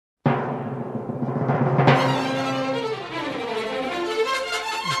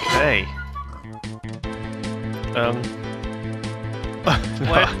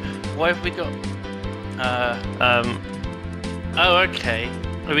Why have we got? Oh, okay.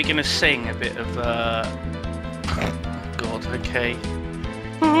 Are we gonna sing a bit of? God, okay.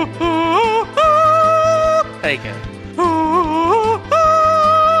 There you go.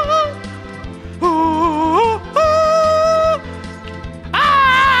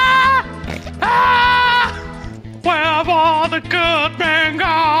 Where will the good men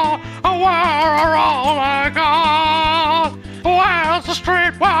go? Where are all they gone? Where's the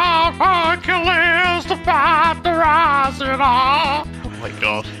street where Hercules to fight the rising all? Oh my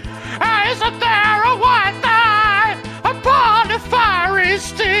god. Isn't there a white knight upon a fiery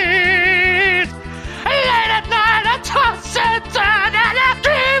steed? Late at night I toss and turn and I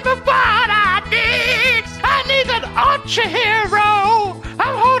dream of what I need. I need an archer hero.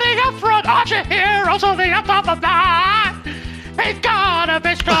 I'm holding up for an archer hero, holding up on the night. He's gotta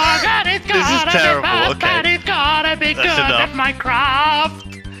be strong and he's gotta be fast and he's gotta be good at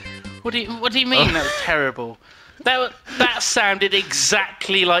Minecraft. What do you mean that was terrible? That sounded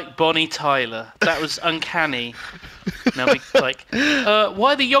exactly like Bonnie Tyler. That was uncanny. Now why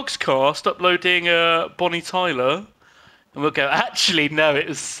the Yogscast uploading Bonnie Tyler? And we'll go, actually, no, it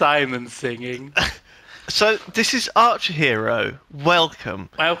was Simon singing. So this is Archer Hero. Welcome.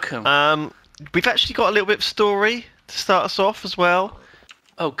 Welcome. We've actually got a little bit of story to start us off as well.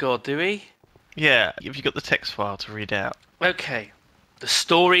 Oh God, do we? Yeah, have you got the text file to read out? Okay. The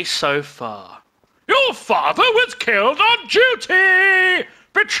story so far. Your father was killed on duty,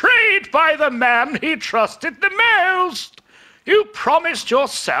 betrayed by the man he trusted the most. You promised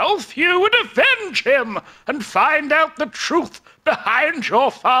yourself you would avenge him and find out the truth behind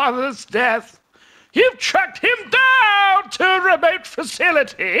your father's death. You've tracked him down to a remote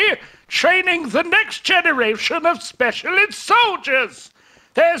facility, training the next generation of specialist soldiers.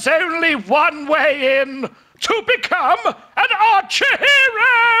 There's only one way in. To become an archer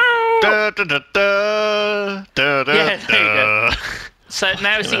hero! Da, da, da, da, da, da, Yeah, there you go. da. So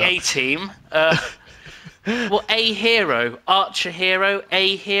now it's the A team. Well, A hero, archer hero,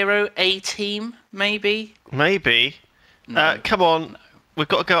 A team, maybe? Maybe. No. Come on. We've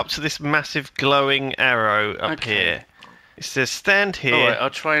got to go up to this massive glowing arrow up here. It says stand here Alright, I'll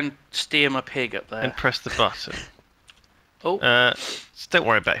try and steer my pig up there. and press the button. Oh, Don't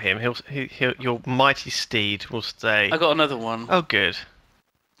worry about him. He'll your mighty steed will stay. I got another one. Oh, good.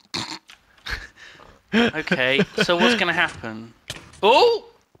 Okay, so what's going to happen? Oh!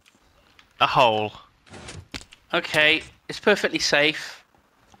 A hole. Okay, it's perfectly safe.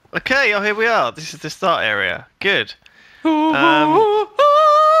 Okay, oh, here we are. This is the start area. Good. I'm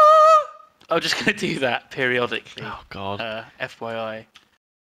just going to do that periodically. Oh, God. FYI.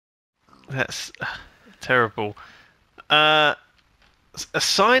 That's terrible.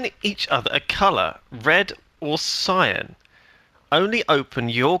 Assign each other a colour, red or cyan. Only open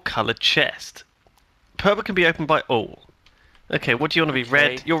your coloured chest. Purple can be opened by all. Okay, what do you want to be?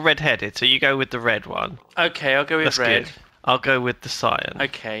 Red? You're red-headed, so you go with the red one. Okay, I'll go with That's red. good. I'll go with the cyan.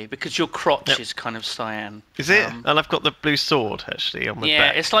 Okay, because your crotch is kind of cyan. Is it? And I've got the blue sword, actually, on my back.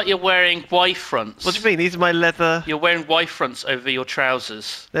 Yeah, it's like you're wearing Y fronts. What do you mean? These are my leather... You're wearing Y fronts over your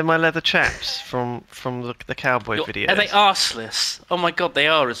trousers. They're my leather chaps from the cowboy videos. Are they arseless? Oh my God, they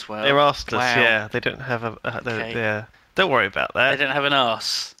are as well. They're arseless, Wow. yeah. They don't have a... Okay. Yeah. Don't worry about that. They don't have an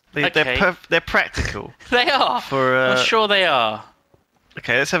arse. They're practical. They are. I'm sure they are.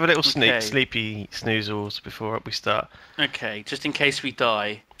 Okay, let's have a little Okay. sleepy snoozles before we start. Okay, just in case we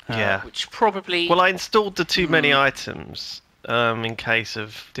die. Yeah. Which probably... Well, I installed the too many items in case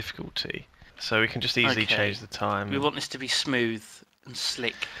of difficulty, so we can just easily change the time. We want this to be smooth and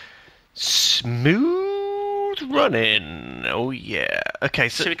slick. Smooth running. Oh yeah. Okay,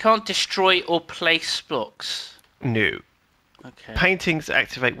 So we can't destroy or place blocks. no. Okay. Paintings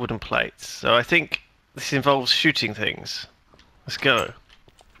activate wooden plates. So I think this involves shooting things. Let's go.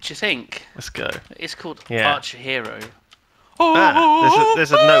 Do you think? Let's go. It's called Yeah. Archer Hero.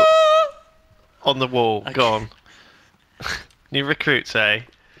 There's a note on the wall. Okay. Go on. New recruits, eh?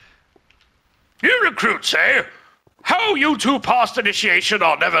 You recruits, eh? How you two passed initiation,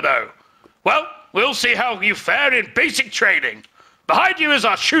 I'll never know. Well, we'll see how you fare in basic training. Behind you is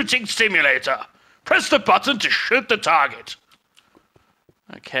our shooting simulator. Press the button to shoot the target.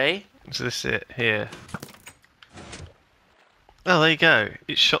 Okay. So this is it here. Oh, there you go.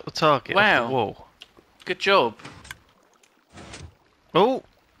 It shot the target off Wow. the wall. Good job. Oh,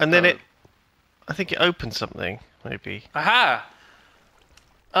 and then I think it opened something, maybe. Aha!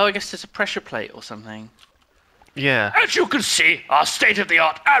 Oh, I guess there's a pressure plate or something. Yeah. As you can see, our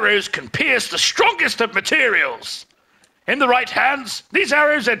state-of-the-art arrows can pierce the strongest of materials. In the right hands, these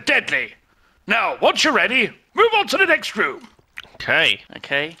arrows are deadly. Now, once you're ready, Move on to the next room. Okay.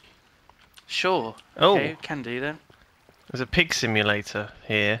 Okay. Sure. Oh. Okay, can do then. There's a pig simulator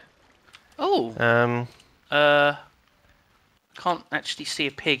here. Oh. Um. Can't actually see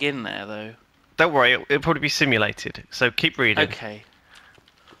a pig in there though. Don't worry, it'll probably be simulated. So keep reading. Okay.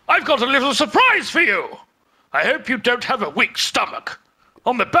 I've got a little surprise for you. I hope you don't have a weak stomach.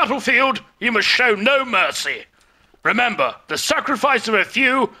 On the battlefield, you must show no mercy. Remember, the sacrifice of a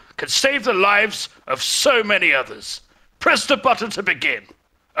few can save the lives of so many others. Press the button to begin.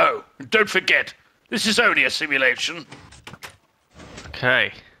 Oh, and don't forget, this is only a simulation.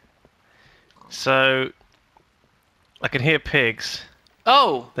 Okay. So I can hear pigs.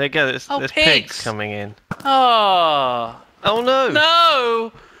 Oh. There you go. There's Pigs. pigs coming in. Oh. Oh no!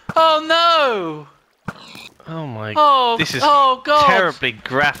 No. Oh no. Oh my! Oh. This is oh God. terribly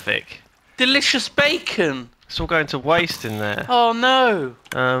graphic. Delicious bacon. It's all going to waste in there. Oh no.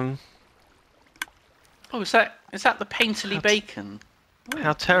 Oh, is that the painterly bacon?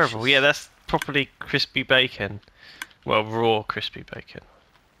 How terrible! delicious. Yeah, that's properly crispy bacon. Well, raw crispy bacon.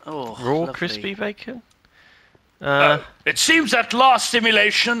 Oh. Raw lovely. crispy bacon. It seems that last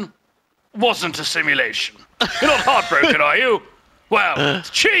simulation wasn't a simulation. You're not heartbroken, are you? Well,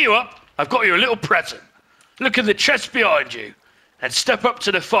 to cheer you up, I've got you a little present. Look in the chest behind you and step up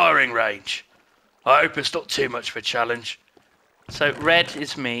to the firing range. I hope it's not too much of a challenge. So red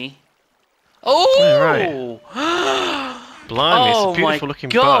is me. Oh! Blimey, Oh it's a beautiful looking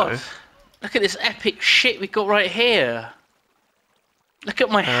God. bow. Look at this epic shit we got right here. Look at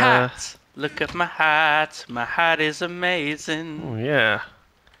my hat. Look at my hat. My hat is amazing. Oh yeah.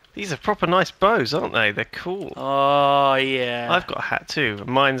 These are proper nice bows, aren't they? They're cool. Oh yeah. I've got a hat too.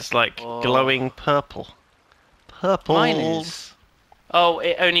 Mine's like Oh. glowing purple. Purple. Mine is. Oh,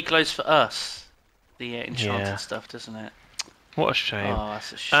 it only glows for us. The enchanted Yeah. stuff, doesn't it? What a shame. Oh,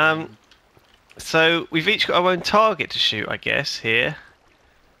 that's a shame. So we've each got our own target to shoot, I guess, here.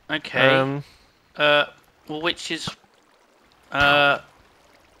 Okay. Well, which is.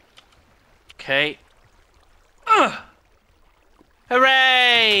 Okay.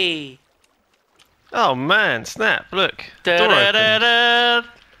 Hooray! Oh man, snap! Look, Da, door da, open. da, da.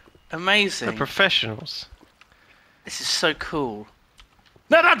 The Amazing. professionals. This is so cool.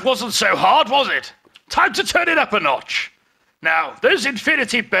 Now that wasn't so hard, was it? Time to turn it up a notch. Now, those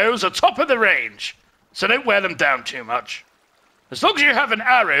infinity bows are top of the range, so don't wear them down too much. As long as you have an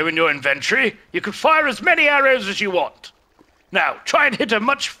arrow in your inventory, you can fire as many arrows as you want. Now, try and hit a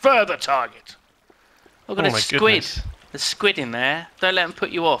much further target. I've got Oh a my squid. goodness. There's squid in there. Don't let him put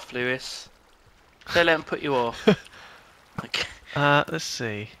you off, Lewis. Don't let him put you off. Okay. Let's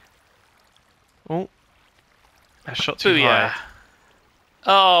see. Oh, I shot too Booyah. high.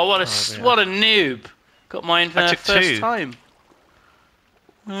 Oh, what a dear. what a noob! Got mine for I the took first two. time.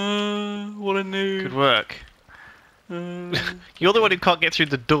 What a noob! Good work. You're the one who can't get through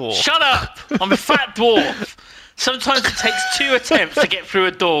the door. Shut up! I'm a fat dwarf. Sometimes it takes 2 attempts to get through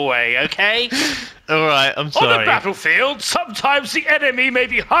a doorway. Okay? All right, I'm On sorry. the battlefield, sometimes the enemy may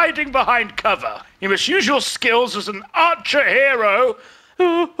be hiding behind cover. You must use your skills as an archer hero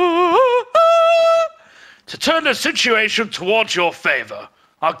to turn the situation towards your favor.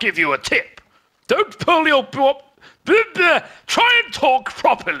 I'll give you a tip. Don't pull your... Try and talk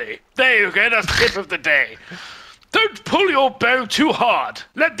properly. There you go, that's tip of the day. Don't pull your bow too hard.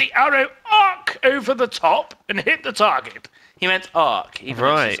 Let the arrow arc over the top and hit the target. He meant arc, even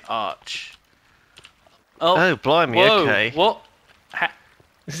though it says Right. arch. Oh, blimey, Whoa, okay. What?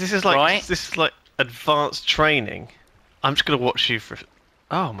 This is like Right. this is like advanced training. I'm just gonna watch you for.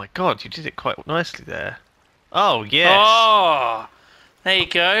 Oh my god, you did it quite nicely there. Oh yes. Oh, there you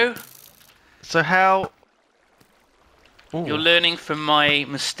go. So how? Ooh, You're learning from my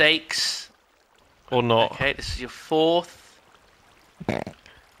mistakes. or not? Okay, this is your 4th.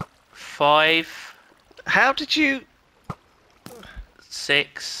 5, How did you?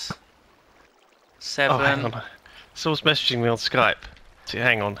 6, Oh, 7. hang on. Someone's messaging me on Skype. So,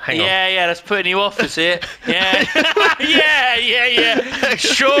 hang on. Yeah, that's putting you off, is it? Yeah. yeah.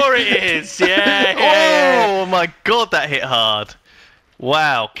 Sure it is. Yeah. Oh my god, that hit hard.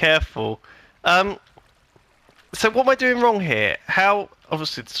 Wow, careful. So what am I doing wrong here? How?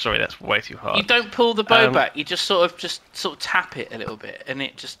 Obviously, sorry, that's way too hard. You don't pull the bow Um, back. You just sort of tap it a little bit, and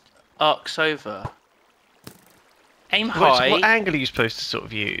it just arcs over. Aim high. What angle are you supposed to sort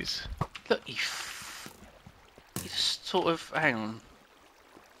of use? Look, you just sort of hang on.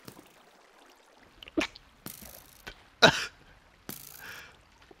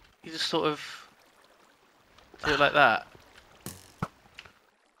 You just sort of do it like that.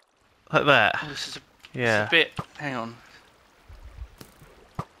 Like that. Oh, this is a Yeah. bit. Hang on.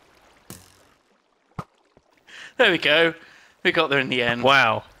 There we go. We got there in the end.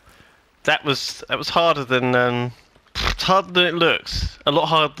 Wow, that was harder than harder than it looks. A lot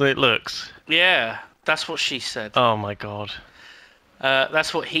harder than it looks. Yeah, that's what she said. Oh my god.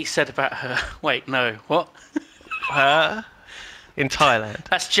 That's what he said about her. Wait, no, what? In Thailand.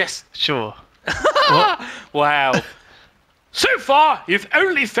 That's just... Sure. What? Wow. So far, you've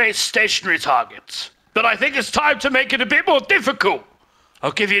only faced stationary targets, but I think it's time to make it a bit more difficult.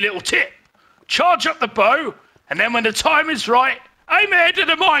 I'll give you a little tip. Charge up the bow, and then when the time is right, aim ahead of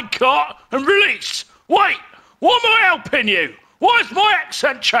the minecart and release. Wait, why am I helping you? Why is my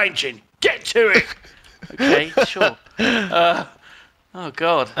accent changing? Get to it. Okay, sure. Oh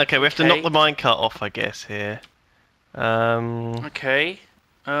god. Okay, we have to knock the minecart off, I guess, here. Okay.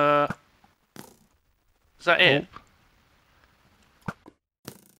 Is that it?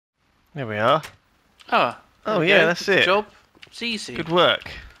 There we are. Oh. Oh there we yeah, go. that's Good it. job. It's easy. Good work.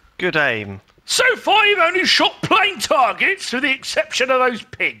 Good aim. So far, you've only shot plain targets, with the exception of those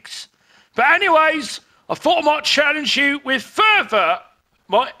pigs. But anyways, I thought I might challenge you with further...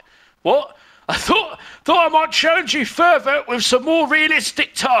 What? I thought I might challenge you further with some more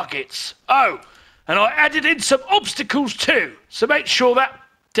realistic targets. Oh, and I added in some obstacles too. So make sure that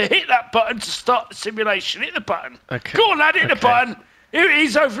to hit that button to start the simulation. Hit the button. Okay. Go on, lad, hit the button. Here it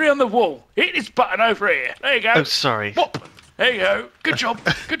is over here on the wall. Hit this button over here. There you go. Oh, sorry. Whoop. There you go. Good job.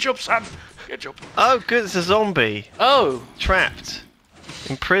 Good job, son. Good job. Oh, good. It's a zombie. Oh. Trapped.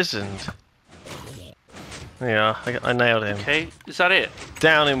 Imprisoned. Yeah, I nailed him. Okay, is that it?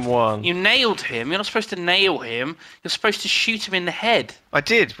 Down in one. You nailed him. You're not supposed to nail him. You're supposed to shoot him in the head. I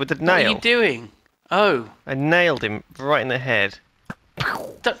did, with the What nail. are you doing? Oh. I nailed him right in the head.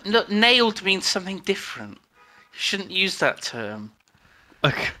 Look, nailed means something different. You shouldn't use that term.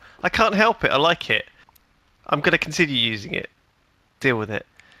 I can't help it. I like it. I'm going to continue using it. Deal with it.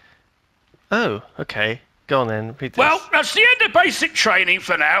 Oh, okay. Go on then. Read this. Well, that's the end of basic training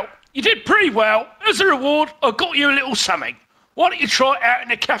for now. You did pretty well. As a reward, I got you a little something. Why don't you try it out in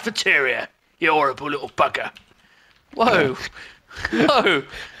the cafeteria, you horrible little bugger? Whoa. Whoa.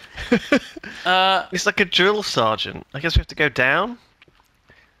 It's like a drill sergeant. I guess we have to go down.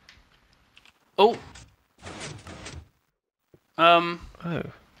 Oh. Oh.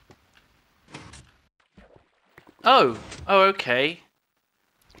 Oh. Oh, okay.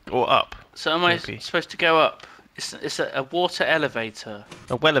 Or up. So am I Maybe. supposed to go up? It's a water elevator.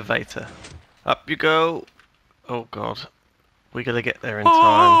 A well-elevator. Up you go. Oh god. We gotta get there in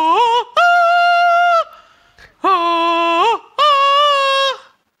time.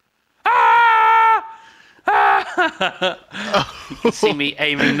 You can see me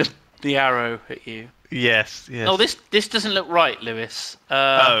aiming the arrow at you. Yes, yes. Oh, this doesn't look right, Lewis.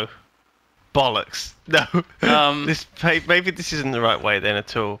 Oh. Bollocks. No. Um, Maybe this isn't the right way then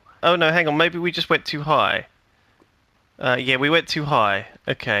at all. Oh no, hang on. Maybe we just went too high. Yeah, we went too high.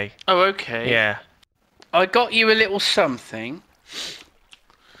 Okay. Oh, okay. Yeah. I got you a little something.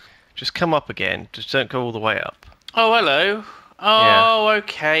 Just come up again. Just don't go all the way up. Oh, hello. Oh,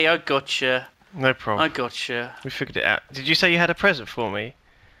 okay. I gotcha. No problem. I gotcha. We figured it out. Did you say you had a present for me?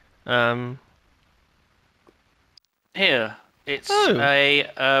 Here, it's Oh.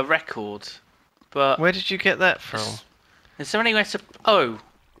 a record. But Where did you get that from? is there anywhere to? Oh,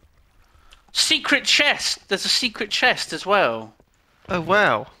 secret chest. There's a secret chest as well. Oh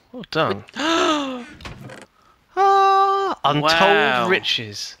wow. Well done. Ah, untold Wow.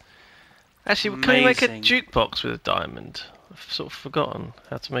 riches. Actually, can we make a Amazing. jukebox with a diamond? I've sort of forgotten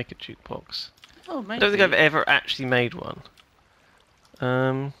how to make a jukebox. Oh, maybe. I don't think I've ever actually made one.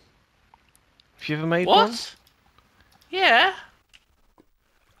 Have you ever made one? What? Yeah.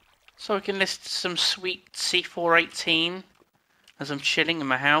 So I can list some sweet C418 as I'm chilling in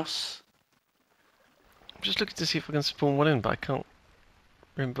my house. I'm just looking to see if I can spawn one in, but I can't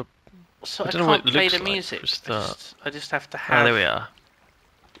remember. So I I, don't know what can't it play looks the like music. for a start. I just have to have. Ah, there we are.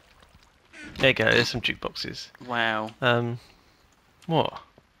 There you go. There's some jukeboxes. Wow. What?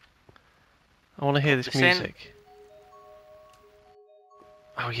 I want to hear this Listen. music.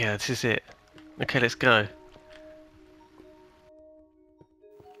 Oh yeah, this is it. Okay, let's go.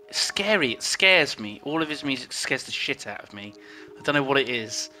 It's scary. It scares me. All of his music scares the shit out of me. I don't know what it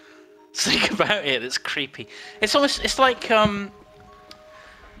is. Something about it that's creepy. It's almost. It's like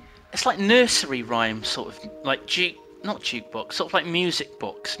nursery rhyme sort of like not jukebox, sort of like music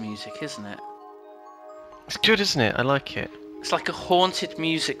box music, isn't it? It's good, isn't it? I like it. It's like a haunted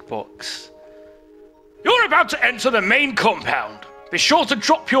music box. You're about to enter the main compound. Be sure to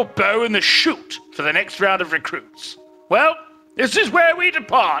drop your bow in the chute for the next round of recruits. Well, this is where we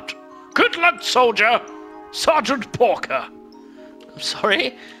depart. Good luck, soldier. Sergeant Porker. I'm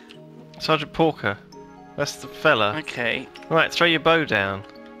sorry. Sergeant Porker. That's the fella. Okay. Right, throw your bow down.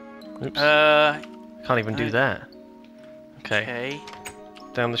 Oops. Can't even do that. Okay. Okay.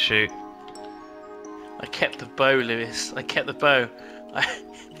 Down the chute. I kept the bow, Lewis. I kept the bow.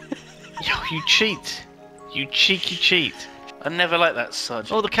 Yo, you cheat. You cheeky cheat. I never liked that,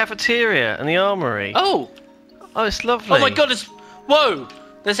 Sodge. Oh, the cafeteria and the armory. Oh! Oh, it's lovely. Oh my god, it's... Whoa!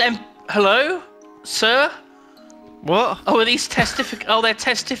 There's Hello? Sir? What? Oh, are these testificates? Oh, they're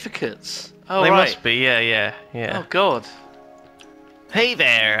testificates. Oh, They right. must be, yeah. Oh god. Hey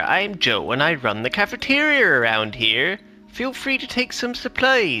there, I'm Joe and I run the cafeteria around here. Feel free to take some He's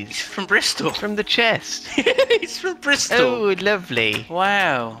supplies from Bristol. from the chest. He's from Bristol. Oh, lovely.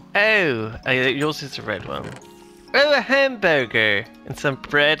 Wow. Oh, yours is the red one. Oh, a hamburger and some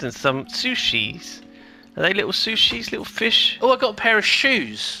bread and some sushis. Are they little sushis, little fish Oh, I got a pair of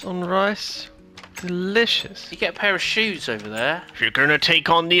shoes. on rice? Delicious. You get a pair of shoes over there. If you're gonna take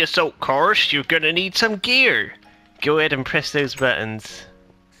on the assault course, you're gonna need some gear. Go ahead and press those buttons.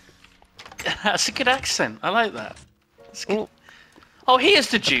 That's a good accent. I like that. That's good. Oh, Oh, here's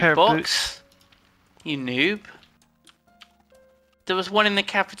the pair of jukebox. You noob. There was one in the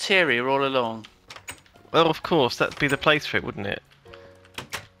cafeteria all along. well, of course, that'd be the place for it, wouldn't it?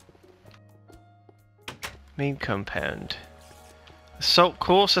 Main compound. Assault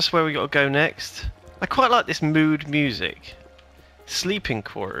course, that's where we gotta go next. I quite like this mood music. Sleeping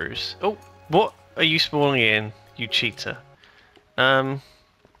quarters. Oh. What are you spawning in, you cheater? There's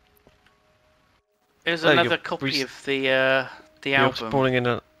Oh, another you're copy of the You're album. spawning in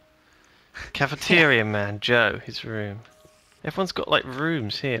a cafeteria man, Joe, his room. Everyone's got like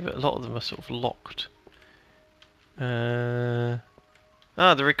rooms here, but a lot of them are sort of locked. The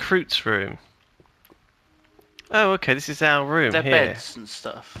recruits room. Oh, okay, this is our room Their here. beds and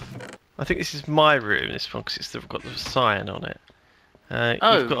stuff. I think this is my room, this one, because it's got the sign on it.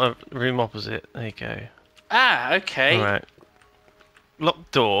 Oh. You've got a room opposite. There you go. Ah, okay. Alright.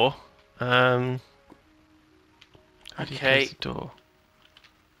 Locked door. How do you Okay. close the door?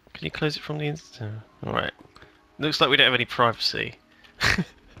 Can you close it from the inside? Alright. Looks like we don't have any privacy.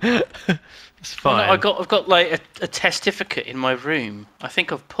 That's Oh, fine. no, I've got like a testificate in my room. I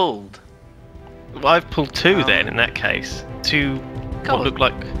think I've pulled. Well, I've pulled two then, in that case. Two Go what on. look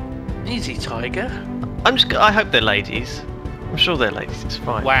like... Easy, Tiger. I hope they're ladies. I'm sure they're ladies, it's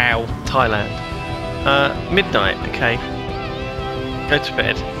fine. Wow. Thailand. Midnight, okay. Go to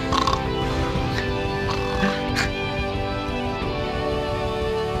bed.